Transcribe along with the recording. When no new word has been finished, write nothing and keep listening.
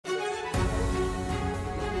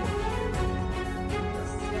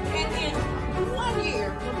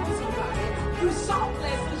word. Come on, somebody. You saw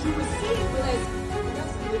blessings, you received blessings.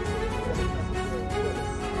 That's a good thing.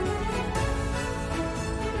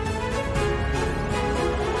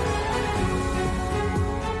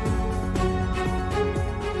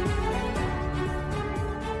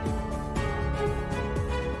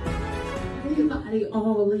 Everybody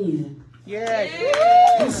all in. Yes.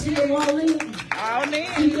 You still all in? All in.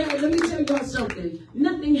 See, let me tell y'all something.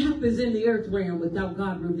 Nothing happens in the earth realm without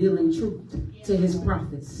God revealing truth to his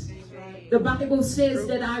prophets. The Bible says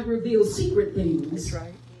that I reveal secret things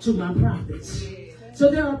to my prophets. So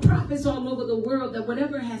there are prophets all over the world that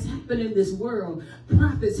whatever has happened in this world,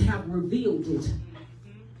 prophets have revealed it.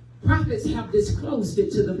 Prophets have disclosed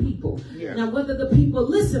it to the people. Yeah. Now, whether the people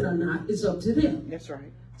listen or not is up to them. That's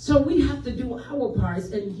right. So we have to do our parts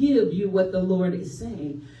and give you what the Lord is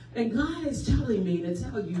saying. And God is telling me to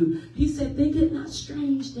tell you, he said, think it not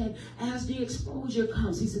strange that as the exposure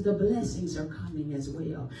comes, he said, the blessings are coming as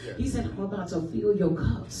well. Yeah. He said, I'm about to fill your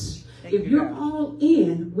cups. If you're all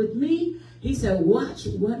in with me, he said, watch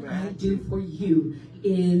what I do for you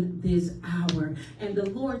in this hour. And the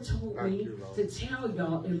Lord told me to tell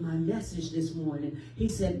y'all in my message this morning, he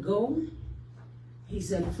said, go, he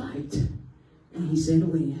said, fight, and he said,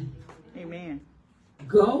 win. Amen.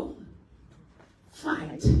 Go,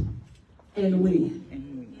 fight, and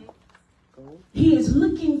win. He is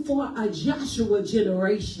looking for a Joshua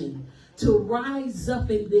generation to rise up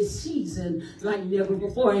in this season like never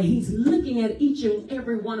before. And he's looking at each and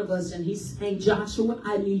every one of us and he's saying, Joshua,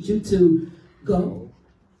 I need you to go.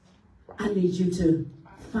 I need you to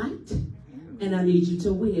fight. And I need you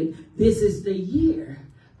to win. This is the year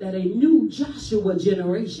that a new Joshua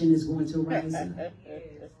generation is going to rise up.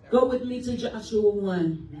 Go with me to Joshua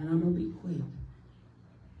 1. And I'm going to be quick.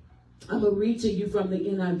 I'm going to read to you from the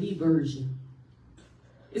NIV version.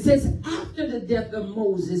 It says, after the death of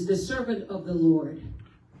Moses, the servant of the Lord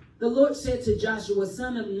said to Joshua,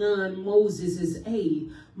 son of Nun, Moses'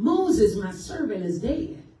 aide, Moses, my servant, is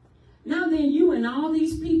dead. Now then, you and all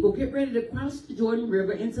these people get ready to cross the Jordan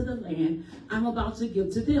River into the land I'm about to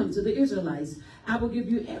give to them, to the Israelites. I will give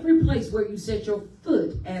you every place where you set your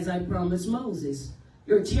foot, as I promised Moses.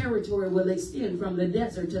 Your territory will extend from the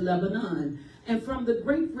desert to Lebanon, and from the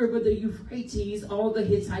great river, the Euphrates, all the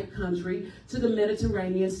Hittite country, to the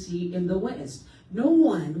Mediterranean Sea in the west. No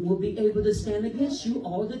one will be able to stand against you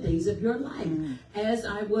all the days of your life. As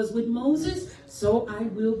I was with Moses, so I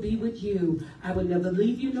will be with you. I will never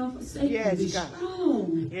leave you nor forsake you. Be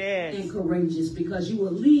strong and courageous, because you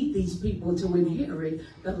will lead these people to inherit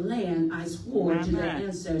the land I swore to their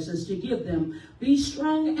ancestors to give them. Be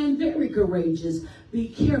strong and very courageous. Be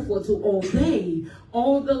careful to obey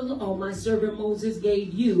all the law my servant Moses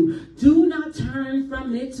gave you. Do not turn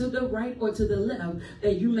from it to the right or to the left,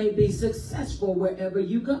 that you may be successful wherever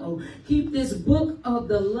you go. Keep this book of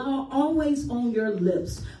the law always on your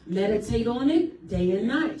lips. Meditate on it day and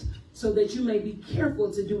night, so that you may be careful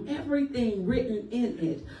to do everything written in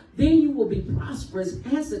it. Then you will be prosperous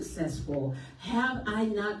and successful. Have I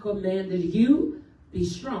not commanded you? Be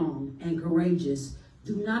strong and courageous.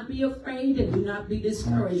 Do not be afraid and do not be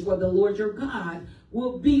discouraged, for the Lord your God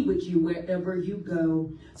will be with you wherever you go.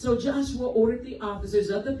 So Joshua ordered the officers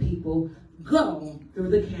of the people, go through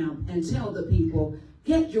the camp and tell the people,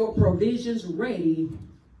 get your provisions ready.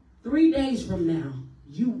 3 days from now,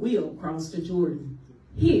 you will cross the Jordan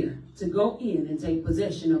here to go in and take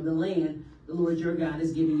possession of the land the Lord your God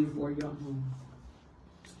is giving you for your home.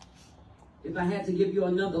 If I had to give you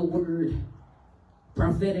another word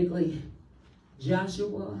prophetically,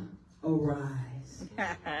 Joshua, arise,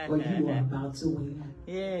 for you are about to win.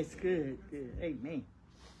 Yes, good, good. Amen.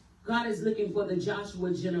 God is looking for the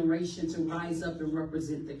Joshua generation to rise up and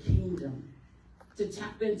represent the kingdom, to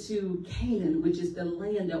tap into Canaan, which is the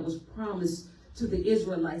land that was promised to the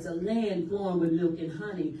Israelites, a land flowing with milk and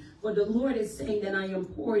honey. For the Lord is saying that I am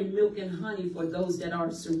pouring milk and honey for those that are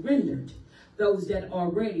surrendered, those that are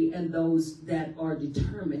ready, and those that are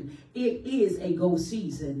determined. It is a go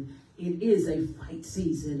season. It is a fight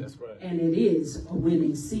season. That's right. And it is a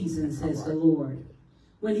winning season, says the Lord.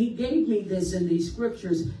 When he gave me this in these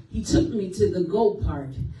scriptures, he took me to the go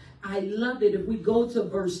part. I love it. If we go to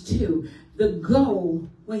verse 2, the go,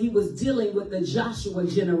 when he was dealing with the Joshua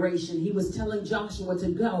generation, he was telling Joshua to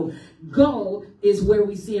go. Go is where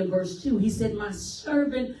we see in verse 2. He said, my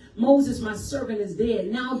servant, Moses, my servant is dead.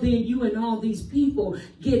 Now then, you and all these people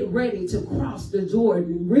get ready to cross the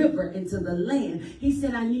Jordan River into the land. He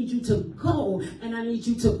said, I need you to go and I need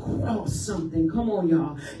you to cross something. Come on,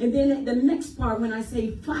 y'all. And then at the next part, when I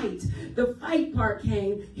say fight, the fight part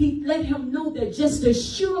came. He let him know that just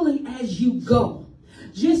as surely as you go,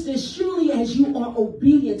 just as surely as you are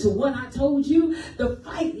obedient to what I told you, the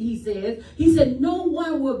fight, he said, no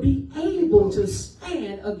one will be able to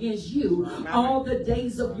stand against you all the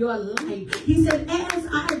days of your life. He said, as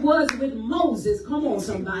I was with Moses, come on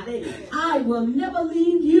somebody, I will never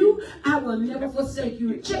leave you, I will never forsake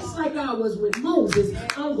you. Just like I was with Moses,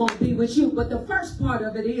 I'm going to be with you. But the first part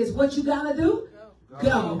of it is what you got to do?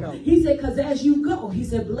 Go. He said, because as you go, he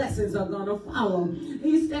said, blessings are going to follow.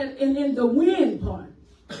 He said, and in the wind part,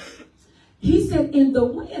 he said,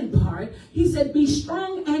 he said, be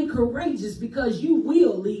strong and courageous because you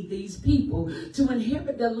will lead these people to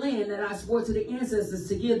inherit the land that I swore to the ancestors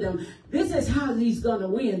to give them. This is how he's going to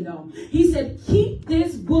win, though. He said, keep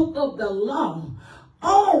this book of the law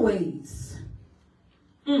always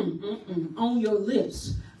on your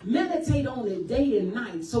lips. Meditate on it day and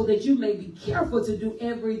night so that you may be careful to do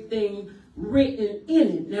everything written in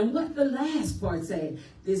it. Now what the last part said,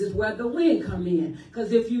 this is where the wind come in.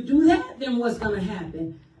 Because if you do that, then what's going to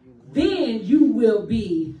happen? Then you will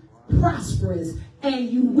be prosperous and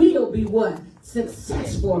you will be what?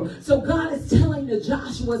 Successful. So God is telling the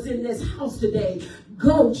Joshua's in this house today,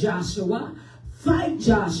 go Joshua, fight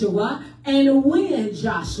Joshua, and win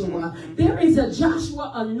Joshua. There is a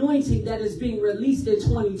Joshua anointing that is being released in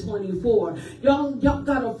 2024. Y'all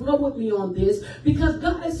gotta flow with me on this because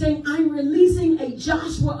God is saying, I'm releasing a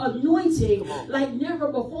Joshua anointing like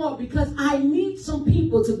never before because I need some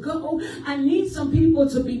people to go. I need some people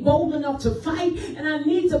to be bold enough to fight, and I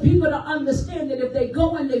need some people to understand that if they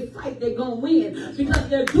go and they fight, they're gonna win because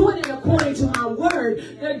they're doing it according to my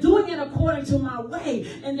word. They're doing it according to my way,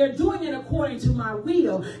 and they're doing it according to my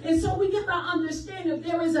will. And so we got to understand if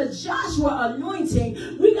there is a Joshua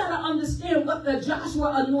anointing, we got to understand what the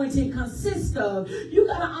Joshua anointing consists of. You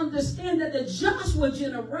got to understand that the Joshua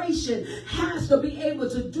generation has to be able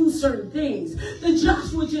to do certain things. The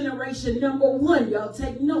Joshua generation, number one, y'all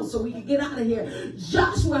take notes so we can get out of here.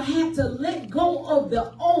 Joshua had to let go of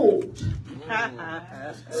the old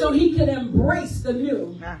so he could embrace the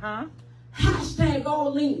new. Hashtag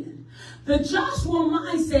all in. The Joshua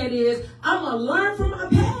mindset is, I'm going to learn from my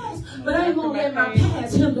past, but I ain't going to let my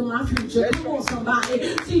past hinder my future. Come on,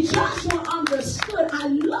 somebody. See, Joshua understood. I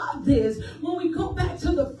love this. When we go back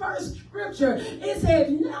to the first scripture, it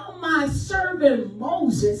said, now my servant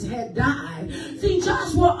Moses had died. See,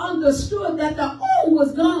 Joshua understood that the old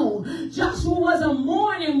was gone. Joshua wasn't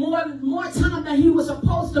mourning more time than he was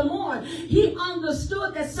supposed to mourn. He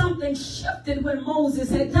understood that something shifted when Moses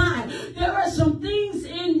had died. There are some things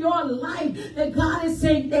in your life that God is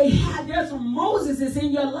saying there's some Moseses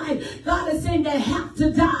in your life. God is saying they have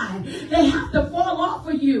to die. They have to fall off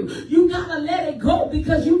of you. You got to let it go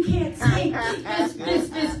because you can't take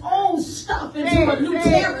this old stuff into a new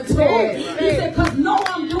territory. He said, because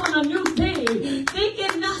I'm doing a new thing. Think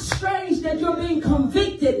it not strange that you're being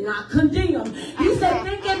convicted, not condemned. He said,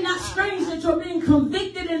 think it not strange that you're being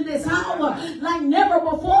convicted in this hour like never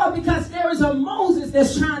before because there is a Moses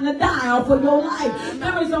that's trying to die off of your life.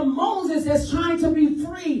 There is a Moses that's trying to be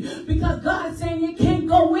free because God is saying you can't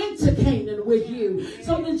go into Canaan with you.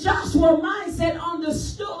 So the Joshua mindset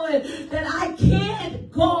understood that I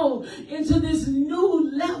can't go into this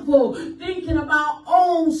new level thinking about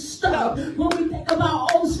old stuff. When we think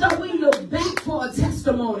about old stuff, we look back for a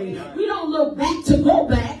testimony. We don't look back to go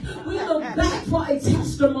back. We look back for a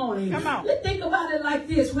testimony. Let's think about it like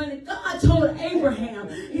this. When God told Abraham,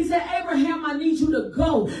 he said, Abraham, I need you to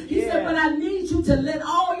go. He said, but I need you to let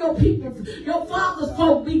all your people, your father's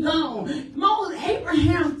folk be gone.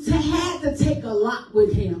 Abraham had to take a lot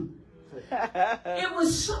with him. It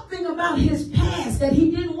was something about his past that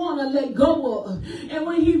he didn't want to let go of. And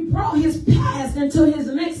when he brought his past into his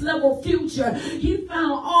next level future, he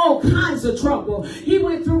found all kinds of trouble. He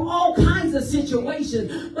went through all kinds of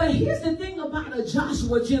situations. But here's the thing about a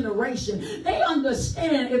Joshua generation. They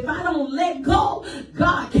understand if I don't let go,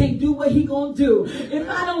 God can't do what he gonna do. If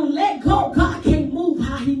I don't let go, God can't move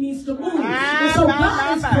how he needs to move. And so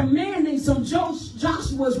God is commanding some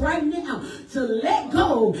Joshua's right now to let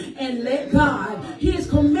go and let God. He is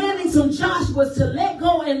commanding some Joshua's to let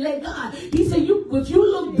go and let God. He said, if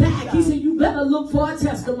you look back, he said, you better look for a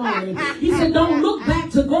testimony. He said, don't look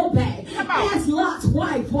back to go back. Ask Lot's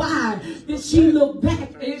wife why did she look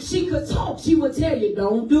back. If she could talk, she would tell you,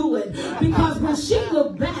 don't do it. Because when she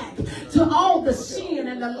looked back to all the sin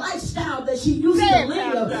and the lifestyle that she used to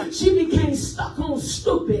live, she became stuck on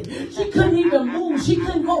stupid. She couldn't even move. She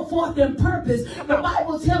couldn't go forth in purpose. The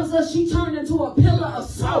Bible tells us she turned into a pillar of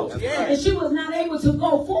salt. And she was not able to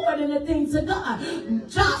go forward in the things of God.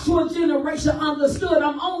 Joshua's generation understood,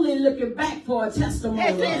 I'm only looking back for a testimony.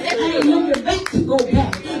 I ain't looking back to go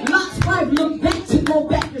back. Lot's wife looked back to go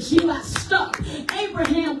back and she got stuck. Abraham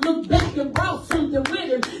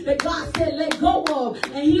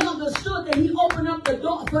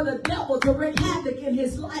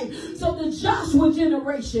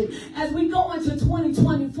generation, as we go into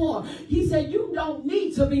 2024, he said, you don't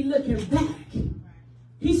need to be looking back.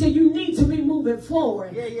 He said, you need to be moving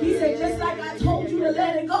forward. He said, just like I told you to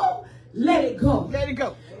let it go, let it go. Let it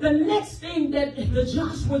go. The next thing that the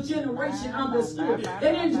Joshua generation understood,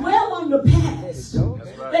 they didn't dwell on the past.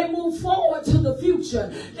 They moved forward to the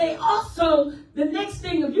future. They also, the next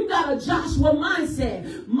thing, if you got a Joshua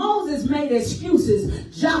mindset, Moses made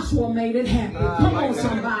excuses. Joshua made it happen. Come on,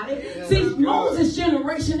 somebody. See, Moses'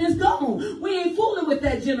 generation is gone. We ain't fooling with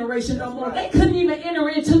that generation no more. They couldn't even enter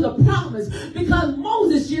into the promise because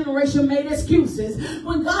Moses' generation made excuses.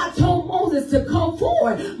 When God told Moses to come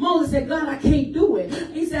forward, Moses said, God, I can't do it.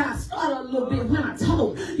 He said, I started a little bit when I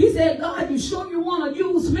told. He said, God, you sure you want to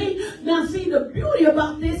use me? Now, see, the beauty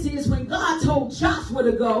about this is when God told Joshua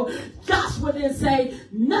to go, Joshua didn't say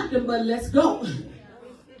nothing but let's go.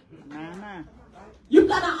 You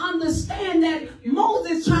got to understand that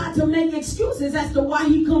Moses tried to make excuses as to why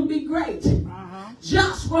he couldn't be great.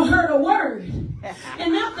 Joshua heard a word.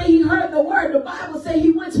 And after he heard the word, the Bible said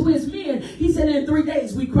he went to his men. He said, in 3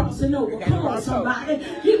 days we crossing over. Come on, somebody.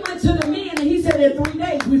 He went to the men and he said, in 3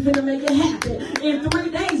 days we finna make it happen. In 3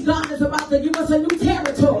 days, God is about to give us a new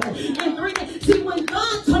territory. In 3 days. See, when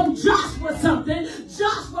God told Joshua something,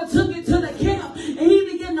 Joshua took it to the camp and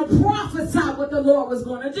he began to prophesy what the Lord was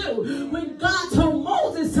going to do. When God told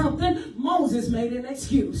Moses something, Moses made an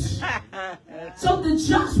excuse. So the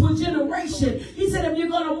Joshua generation, he said, if you're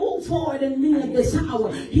going to move forward in me in this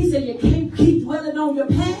hour, he said, you can't keep dwelling on your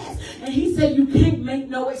past. And he said, you can't make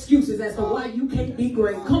no excuses as to why you can't be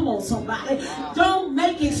great. Come on, somebody. Don't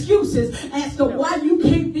make excuses as to why you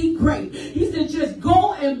can't be great. He said, just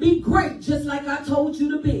go and be great, just like I told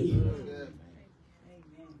you to be.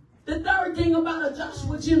 The third thing about a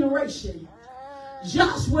Joshua generation,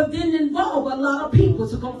 Joshua didn't involve a lot of people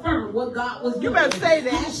to confirm what God was doing. You better say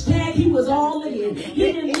that. Hashtag he was all in.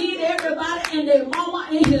 He didn't need everybody and their mama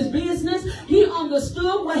in his business. He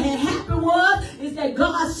understood what had happened is that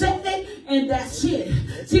God said it and that's it.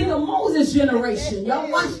 See, the Moses generation, y'all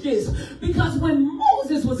watch this. Because when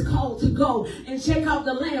Moses was called to go and check out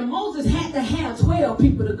the land, Moses had to have 12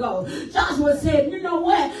 people to go. Joshua said, you know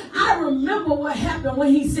what? I remember what happened when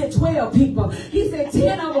he sent 12 people. He said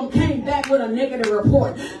 10 of them came back with a negative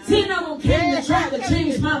report. 10 of them came to try to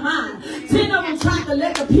change my mind. 10 of them tried to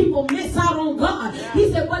let the people miss out on God.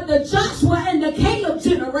 He said, but the Joshua and the Caleb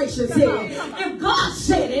generation said, if God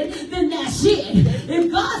said it, then that's it.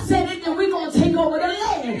 If God said it, then we're going to take over the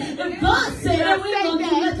land. If God said it, we're going to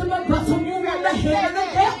do nothing but bustle move on the head of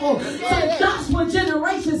the devil. So Joshua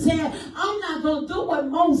generation said, I'm not going to do what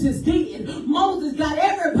Moses did. Moses got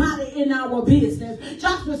everybody in our business.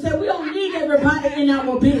 Joshua said, we don't need everybody in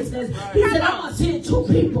our business. He said, I'm going to send 2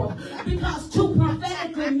 people because 2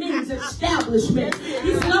 prophetically means establishment.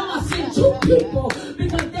 He said, I'm going to send 2 people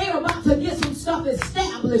because they're about to get some stuff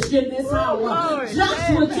established in this hour.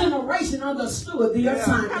 Joshua generation understood the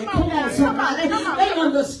assignment. Come on, somebody. They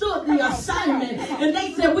understood the assignment. And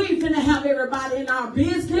they said, we ain't finna have everybody in our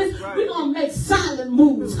business. We're going to make silent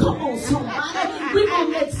moves. Come on, somebody. We're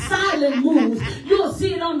going to make silent moves. You'll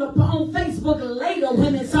see it on Facebook later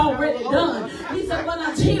when it's already done. He said, well,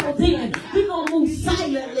 until then, we're going to move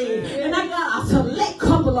silently. And I got a select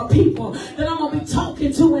couple of people that I'm going to be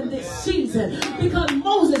talking to in this season. Because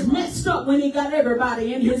Moses messed up when he got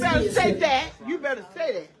everybody in his business. You better say that. You better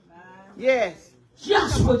say that. Yes.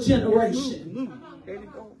 Joshua generation.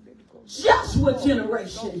 Joshua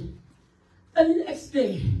generation. The next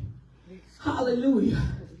thing. Hallelujah.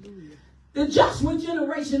 The Joshua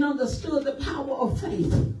generation understood the power of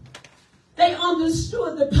faith. They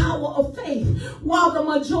understood the power of faith while the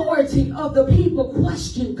majority of the people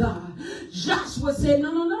questioned God. Joshua said,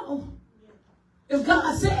 no. If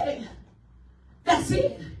God said it, that's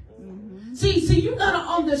it. See, you got to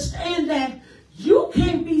understand that you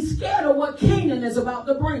can't be scared of what Canaan is about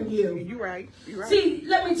to bring you. You're right. See,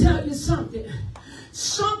 let me tell you something.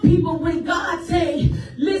 Some people, when God say,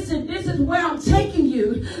 listen, this is where I'm taking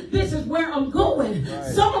you, this is where I'm going. Right.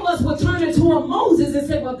 Some of us will turn into a Moses and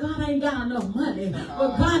say, well, God, I ain't got enough money.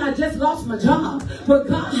 Well, God, I just lost my job. But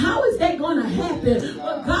God, how is that going to happen?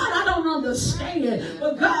 Well, God, I don't understand.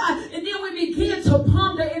 But God, and then we begin to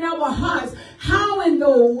ponder in our hearts, how in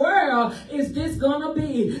the world is this going to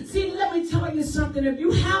be? See, let me tell you something. If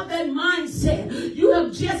you have that mindset, you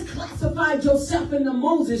have just classified yourself in the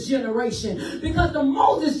Moses generation. Because the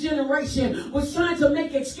Moses generation was trying to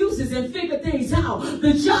make excuses and figure things out.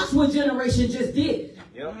 The Joshua generation just did it.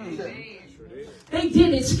 Yep. They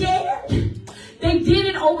did it scared. They did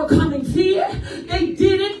it overcoming fear. They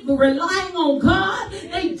did it relying on God.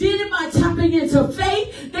 They did it by tapping into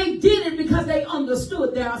faith. They did it because they understood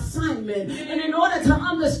understood their assignment. And in order to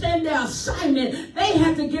understand their assignment, they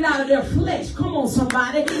had to get out of their flesh. Come on,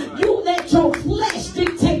 somebody. You let your flesh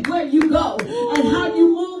dictate where you go and how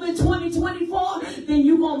you move in 2024, then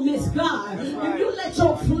you're going to miss God. If you let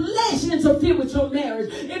your flesh interfere with your marriage,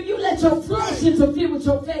 if you let your flesh interfere with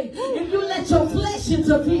your faith, if you let your flesh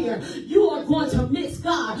interfere, you are going to miss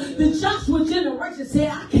God. The Joshua generation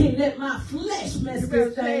said, I can't let my flesh mess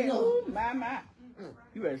this thing up.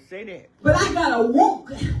 You better say that. But I got to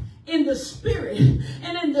walk in the Spirit.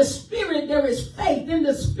 And in the Spirit, there is faith. In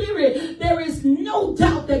the Spirit, there is no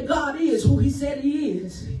doubt that God is who he said he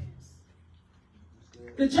is.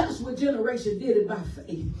 The Joshua generation did it by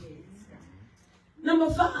faith.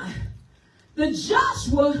 Number 5, the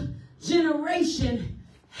Joshua generation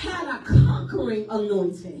had a conquering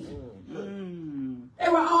anointing. They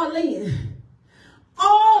were all in.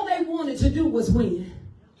 All they wanted to do was win.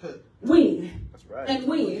 Win. And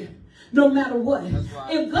win. No matter what.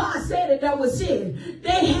 If God said it, that was it.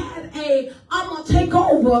 They had a, I'm going to take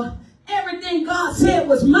over. Everything God said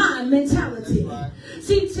was mine mentality.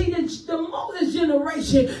 See, the Moses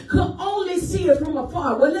generation could only see it from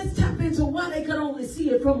afar. Well, let's tap into why they could only see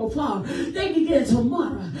it from afar. They began to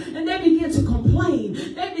mutter and they began to complain.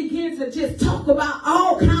 They began to just talk about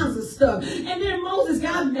all kinds of stuff. And then Moses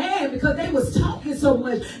got mad because they was talking so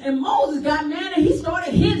much. And Moses got mad and he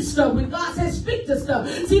started hitting stuff when God said speak to stuff.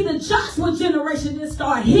 See, the Joshua generation didn't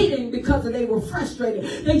start hitting because they were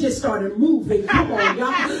frustrated. They just started moving. Come on,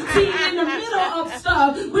 y'all. See, in the middle of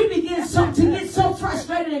stuff, we begin to get so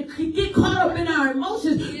frustrated and get caught up in our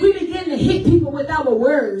emotions. We begin to hit people with our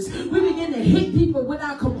words. We begin to hit people with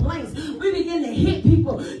our complaints. We begin to hit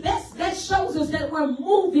people. That shows us that we're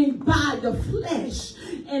moving by the flesh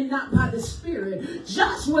and not by the Spirit.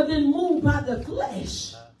 Joshua didn't move by the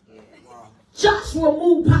flesh. Joshua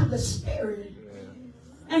moved by the Spirit.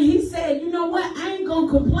 And he said, you know what? I ain't going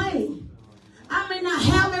to complain. I may not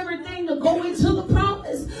have everything to go into the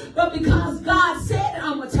promise, but because God said it,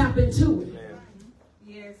 I'm going to tap into it.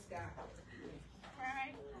 Yes, God.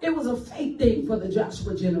 It was a faith thing for the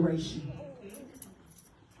Joshua generation.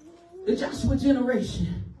 The Joshua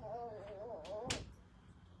generation.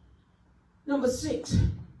 Number 6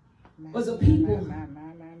 was a people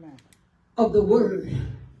of the word.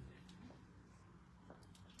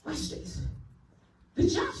 Watch this. The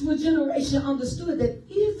Joshua generation understood that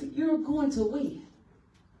if you're going to win,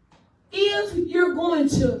 if you're going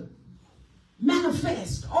to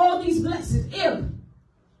manifest all these blessings,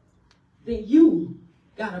 then you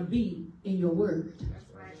got to be in your word.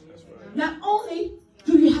 Not only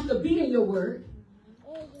do you have to be in your word,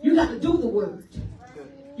 you got to do the word.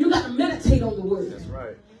 You got to meditate on the word. That's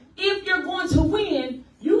right. If you're going to win,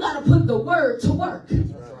 you got to put the word to work.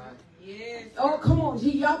 Yes. Oh, come on,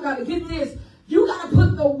 G, y'all got to get this. You got to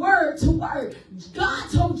put the word to work. God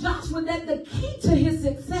told Joshua that the key to his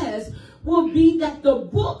success will be that the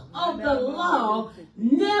book of the law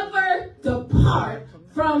never depart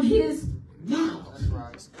from his mouth.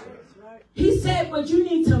 He said, but you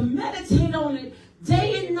need to meditate on it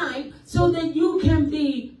day and night so that you can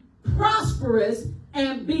be prosperous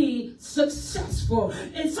and be successful.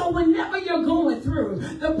 And so whenever you're going through,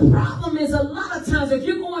 the problem is a lot of times if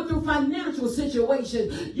you're going through financial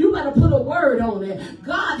situations, you better put a word on it.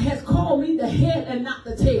 God has called me the head and not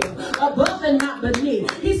the tail, above and not beneath.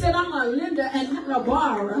 He said I'm a lender and not a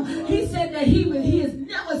borrower. He said that he has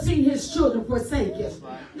never seen his children forsaken.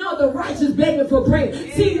 No, the righteous begging for bread.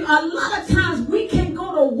 See, a lot of times we can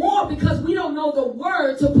go to war because we don't know the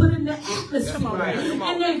word to put in the atmosphere.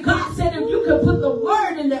 And then God said if you can put the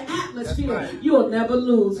word in the atmosphere, you'll never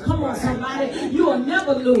lose. Come on, somebody. You'll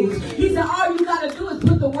never lose. He said all you got to do is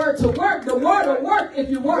put the word to work. The word will work if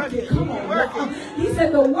you work it. Come on. He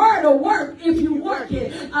said the word will work if you work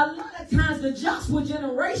it. A lot of times the Joshua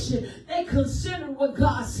generation, they considered what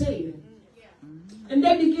God said. And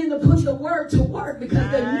they begin to put the word to work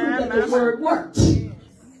because they knew that the word worked.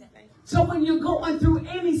 So when you're going through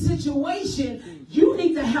any situation, you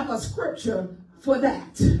need to have a scripture for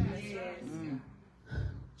that.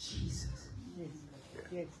 Jesus.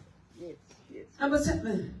 Number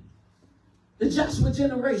 7, the Joshua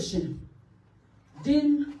generation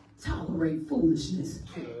didn't tolerate foolishness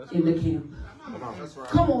in the camp.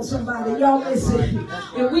 Come on, somebody. Y'all listen.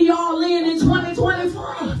 If we all in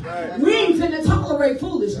 2024, we ain't finna tolerate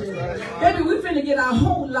foolishness. Baby, we finna get our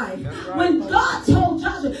whole life. When God told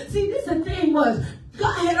Joshua, see, this the thing was,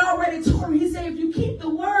 God had already told him, he said, if you keep the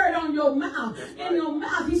word on your mouth, in your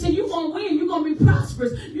mouth, he said, you're going to win, you're going to be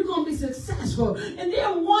prosperous, you're going to be successful. And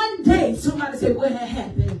then one day, somebody said, what had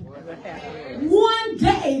happened? One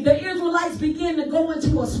day, the Israelites began to go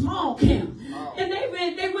into a small camp. And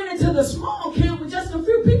they went into the small camp with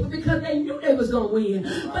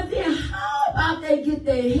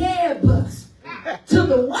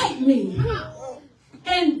the white men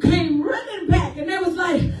and came running back. And they was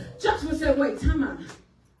like, Joshua said, wait, time out.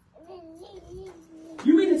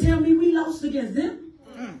 You mean to tell me we lost against them?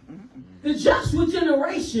 The Joshua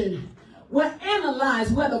generation will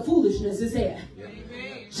analyze where the foolishness is at.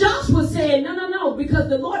 Joshua said, no, because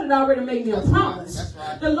the Lord had already made me a promise.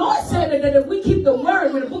 The Lord said that if we keep the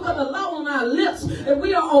word with the book of the law on our lips, and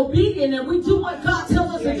we are obedient and we do what God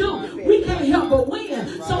tells us to do, we can't help but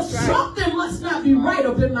win. So something must not be right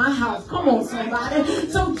up in my house. Come on, somebody.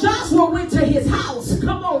 So Joshua went to his house.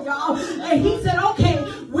 Come on, y'all. And he said, okay,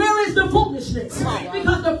 where is the foolishness?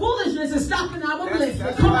 Because the foolishness is stopping our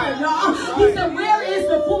blessing. Come on, y'all. He said, where is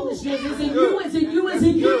the foolishness? It's in you, it's in you, it's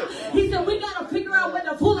in you. He said, we got to figure out where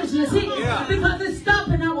the foolishness is because it's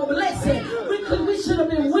stopping our blessing. We should have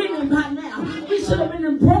been winning by now. We should have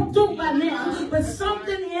been broke through by now. But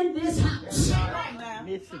something in this house,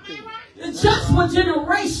 the Joshua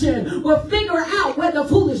generation will figure out where the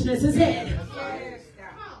foolishness is at.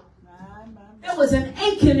 There was an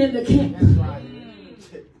Achan in the camp.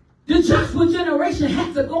 The Joshua generation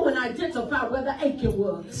had to go and identify where the Achan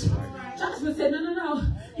was. Joshua said, no.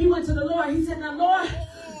 He went to the Lord. He said, now, Lord,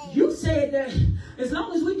 you said that as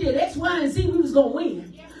long as we did X, Y, and Z, we was going to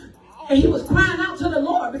win. And he was crying out to the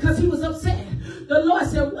Lord because he was upset. The Lord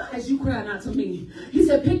said, why is you crying out to me? He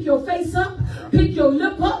said, pick your face up, pick your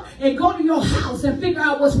lip up, and go to your house and figure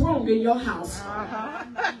out what's wrong in your house.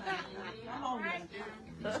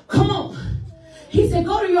 Come on. He said,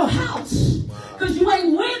 go to your house because you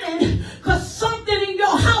ain't winning because something in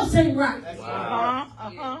your house ain't right.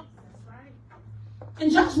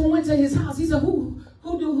 And Joshua went to his house. He said, who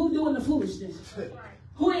doing the foolishness?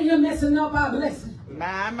 Who in here messing up our blessing?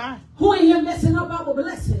 Who in here messing up our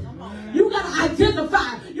blessing? You got to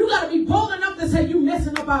identify. You got to be bold enough to say, you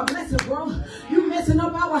messing up our blessing, bro. You messing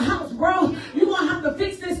up our house, bro. You going to have to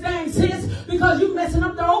fix this thing, sis, because you messing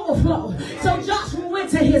up the overflow. So Joshua went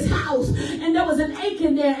to his house, and there was an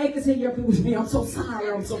Achan there. Achan said, yep, it was me. I'm so sorry.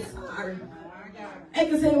 I'm so sorry.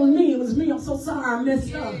 Achan said, it was me. It was me. I'm so sorry.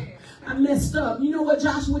 I messed up. You know what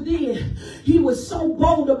Joshua did? He was so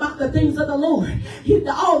bold about the things of the Lord.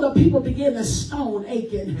 All the people began to stone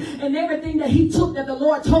Achan. And everything that he took that the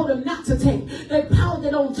Lord told him not to take, they piled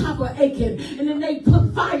it on top of Achan. And then they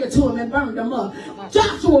put fire to him and burned him up.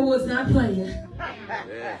 Joshua was not playing.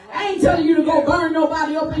 I ain't telling you to go burn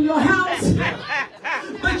nobody up in your house.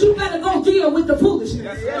 But you better go deal with the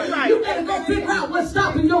foolishness. You better go figure out what's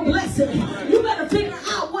stopping your blessing. You better figure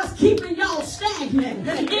out what's keeping y'all stagnant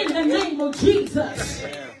in the name of Jesus.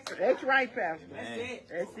 That's right, Pastor.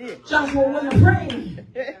 That's it. Joshua wasn't praying.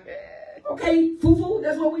 Okay, foo-foo,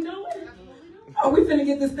 that's what we doing? Oh, we finna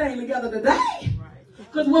get this thing together today.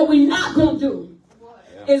 Because what we not going to do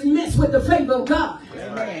is mess with the favor of God.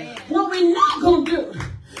 Amen. What we not going to do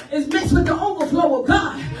is mess with the overflow of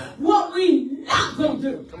God. What we not going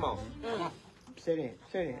to do. Come on. Say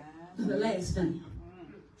that. The last thing.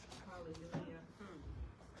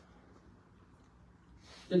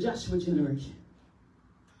 The Joshua generation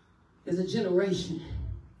is a generation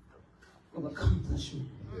of accomplishment.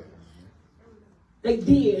 They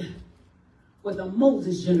did what the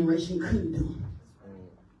Moses generation couldn't do.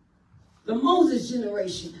 The Moses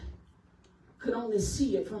generation could only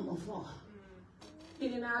see it from afar.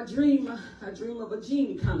 And I dream of a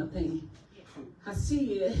genie kind of thing. I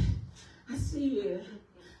see it.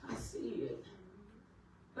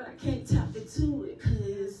 But I can't tap into it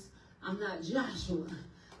because I'm not Joshua.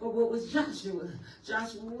 But what was Joshua?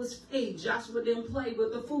 Joshua was faith. Joshua didn't play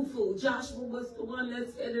with the foo-foo. Joshua was the one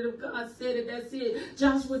that said it. If God said it, that's it.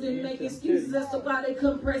 Joshua didn't make excuses as to why they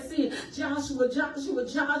couldn't press in. Joshua.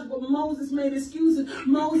 Moses made excuses.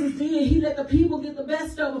 Moses did. He let the people get the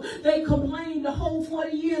best of them. They complained the whole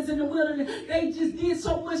 40 years in the wilderness. They just did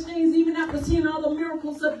so much things even after seeing all the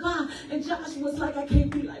miracles of God. And Joshua was like, I can't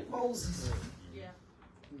be like Moses.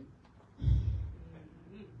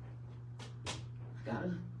 I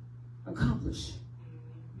gotta accomplish.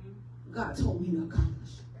 God told me to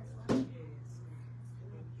accomplish.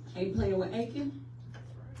 I ain't playing with Achan.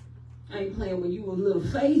 I ain't playing with you with little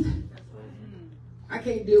faith. I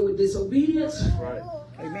can't deal with disobedience. Right.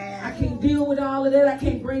 Amen. I can't deal with all of that. I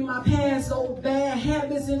can't bring my past old bad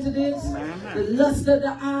habits into this. The lust of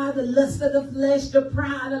the eye, the lust of the flesh, the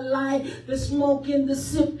pride of life, the smoking, the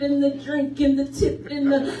sipping, the drinking, the tipping,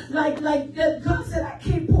 the like that. God said, I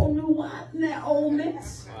can't pour new wine in that old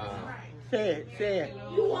mess. Say it.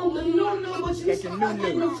 You don't know what you start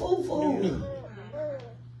in the foo-foo.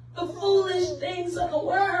 The foolish things of the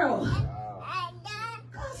world.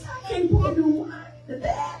 God said, I can't pour new wine to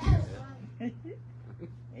that.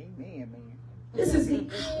 Amen, man. This is the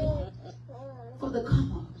hour for the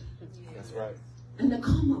come up. That's right. And the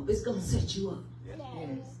come up is going to set you up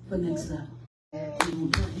for next level. We're gonna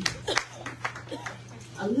pray.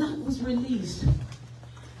 A lot was released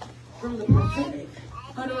from the prophetic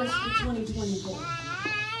utterance for 2024.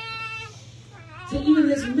 So even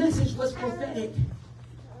this message was prophetic.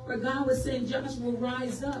 Where God was saying, Joshua,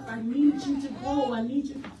 rise up. I need you to go. I need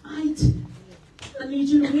you to fight. I need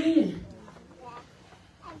you to win.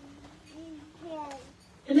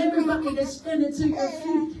 And everybody that's standing to your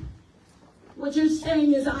feet, what you're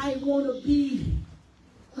saying is, I want to be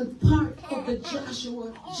a part of the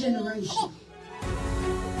Joshua generation.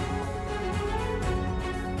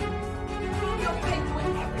 Your faith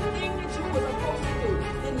with everything that you were supposed to do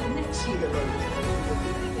in the next year.